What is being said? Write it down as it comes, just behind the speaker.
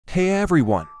Hey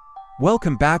everyone!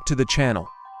 Welcome back to the channel.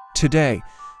 Today,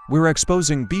 we're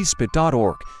exposing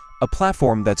bspit.org, a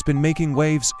platform that's been making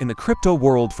waves in the crypto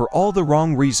world for all the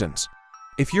wrong reasons.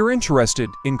 If you're interested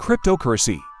in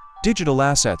cryptocurrency, digital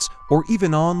assets, or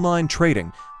even online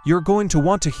trading, you're going to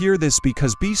want to hear this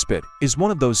because bspit is one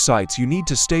of those sites you need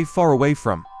to stay far away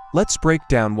from. Let's break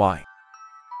down why.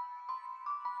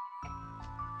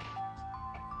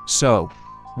 So,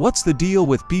 what's the deal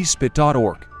with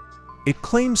bspit.org? It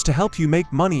claims to help you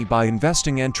make money by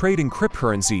investing and trading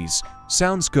cryptocurrencies.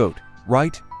 Sounds good,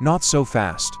 right? Not so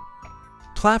fast.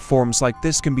 Platforms like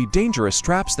this can be dangerous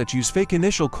traps that use fake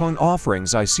initial coin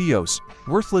offerings (ICOs),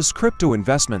 worthless crypto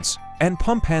investments, and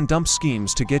pump and dump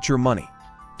schemes to get your money.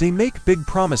 They make big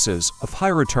promises of high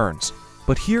returns,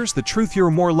 but here's the truth: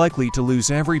 you're more likely to lose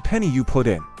every penny you put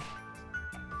in.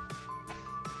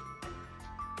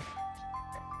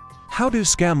 How do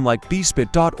scams like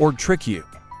bspit.org trick you?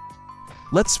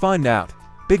 Let's find out.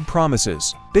 Big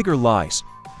promises, bigger lies.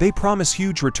 They promise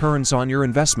huge returns on your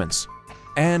investments.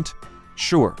 And,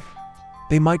 sure,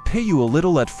 they might pay you a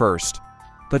little at first.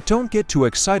 But don't get too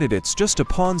excited, it's just a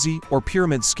Ponzi or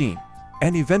pyramid scheme.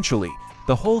 And eventually,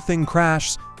 the whole thing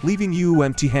crashes, leaving you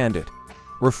empty-handed.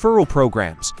 Referral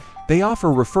programs. They offer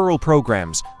referral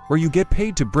programs where you get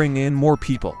paid to bring in more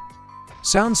people.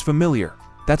 Sounds familiar?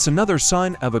 That's another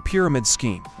sign of a pyramid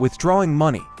scheme. Withdrawing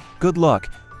money. Good luck.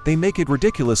 They make it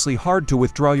ridiculously hard to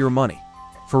withdraw your money.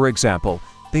 For example,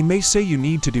 they may say you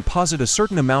need to deposit a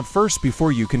certain amount first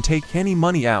before you can take any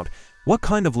money out. What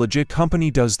kind of legit company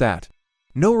does that?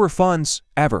 No refunds,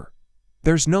 ever.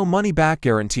 There's no money-back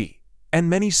guarantee. And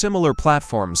many similar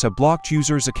platforms have blocked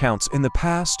users' accounts in the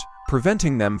past,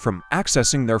 preventing them from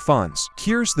accessing their funds.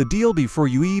 Here's the deal: before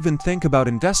you even think about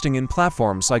investing in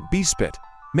platforms like bspit,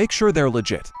 make sure they're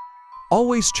legit.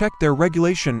 Always check their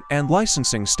regulation and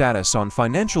licensing status on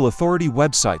financial authority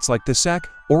websites like the SEC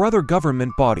or other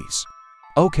government bodies.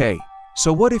 Okay,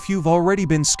 so what if you've already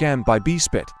been scammed by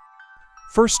bspit?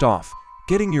 First off,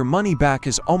 getting your money back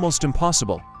is almost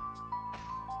impossible.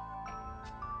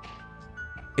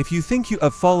 If you think you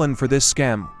have fallen for this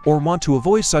scam or want to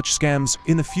avoid such scams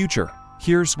in the future,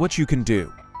 here's what you can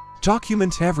do.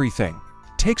 Document everything.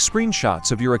 Take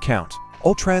screenshots of your account,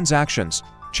 all transactions,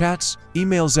 chats,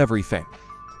 emails, everything.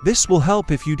 This will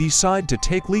help if you decide to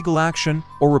take legal action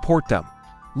or report them.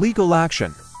 Legal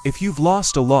action. If you've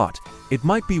lost a lot, it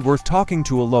might be worth talking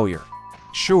to a lawyer.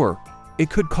 Sure, it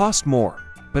could cost more,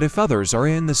 but if others are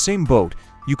in the same boat,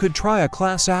 you could try a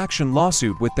class action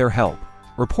lawsuit with their help.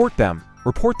 Report them.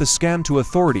 Report the scam to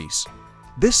authorities.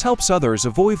 This helps others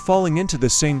avoid falling into the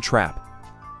same trap.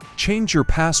 Change your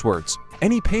passwords.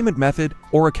 Any payment method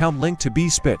or account linked to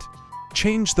bspit,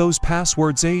 change those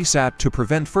passwords ASAP to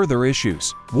prevent further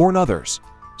issues. Warn others.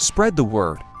 Spread the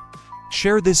word.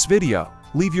 Share this video,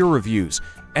 leave your reviews,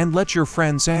 and let your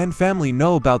friends and family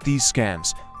know about these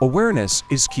scams. Awareness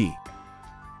is key.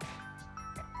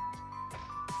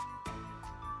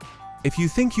 If you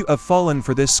think you have fallen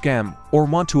for this scam or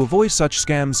want to avoid such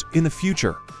scams in the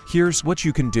future, here's what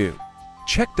you can do.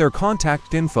 Check their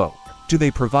contact info. Do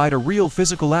they provide a real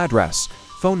physical address,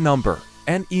 phone number,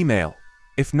 and email?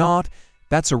 If not,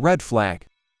 that's a red flag.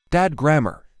 Bad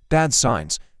grammar, bad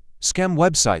signs. Scam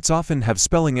websites often have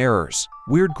spelling errors,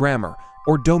 weird grammar,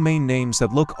 or domain names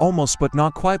that look almost but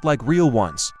not quite like real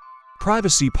ones.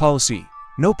 Privacy policy.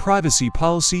 No privacy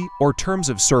policy or terms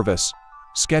of service.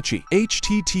 Sketchy.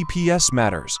 HTTPS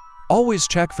matters. Always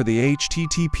check for the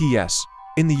HTTPS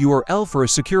in the URL for a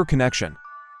secure connection.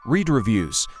 Read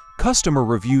reviews. Customer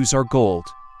reviews are gold.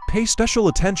 Pay special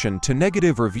attention to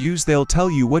negative reviews, they'll tell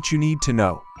you what you need to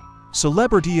know.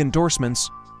 Celebrity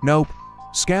endorsements? Nope.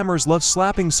 Scammers love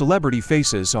slapping celebrity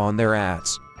faces on their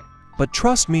ads. But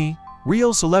trust me,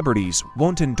 real celebrities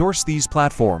won't endorse these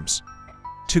platforms.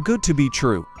 Too good to be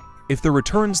true. If the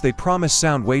returns they promise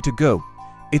sound way to go,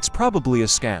 it's probably a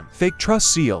scam. Fake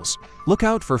trust seals. Look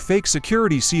out for fake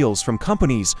security seals from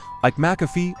companies like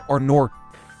McAfee or Norton.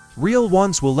 Real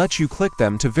ones will let you click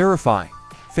them to verify.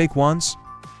 Fake ones?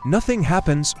 Nothing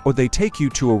happens, or they take you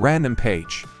to a random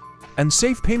page.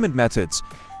 Unsafe payment methods.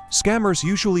 Scammers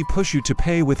usually push you to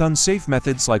pay with unsafe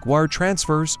methods like wire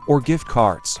transfers or gift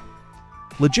cards.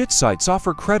 Legit sites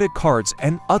offer credit cards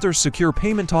and other secure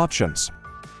payment options.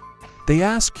 They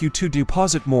ask you to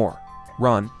deposit more.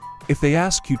 Run. If they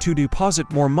ask you to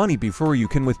deposit more money before you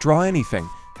can withdraw anything,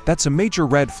 that's a major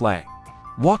red flag.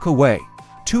 Walk away.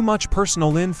 Too much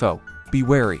personal info. Be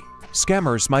wary.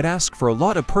 Scammers might ask for a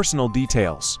lot of personal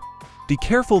details. Be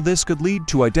careful, this could lead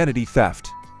to identity theft.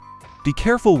 Be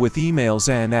careful with emails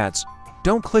and ads.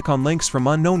 Don't click on links from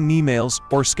unknown emails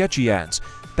or sketchy ads.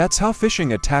 That's how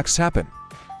phishing attacks happen.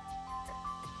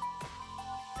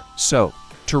 So,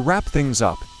 to wrap things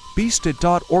up,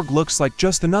 Beastit.org looks like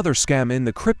just another scam in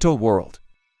the crypto world.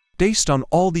 Based on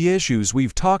all the issues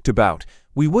we've talked about,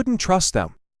 we wouldn't trust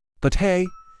them. But hey,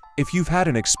 if you've had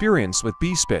an experience with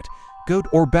Beastit, good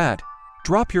or bad,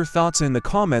 drop your thoughts in the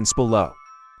comments below.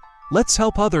 Let's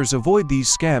help others avoid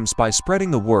these scams by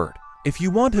spreading the word. If you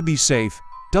want to be safe,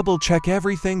 double-check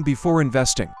everything before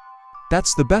investing.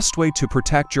 That's the best way to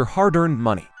protect your hard-earned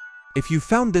money. If you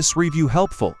found this review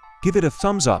helpful, give it a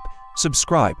thumbs up,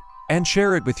 subscribe, and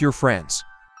share it with your friends.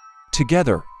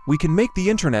 Together, we can make the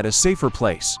internet a safer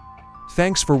place.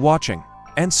 Thanks for watching,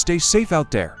 and stay safe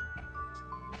out there.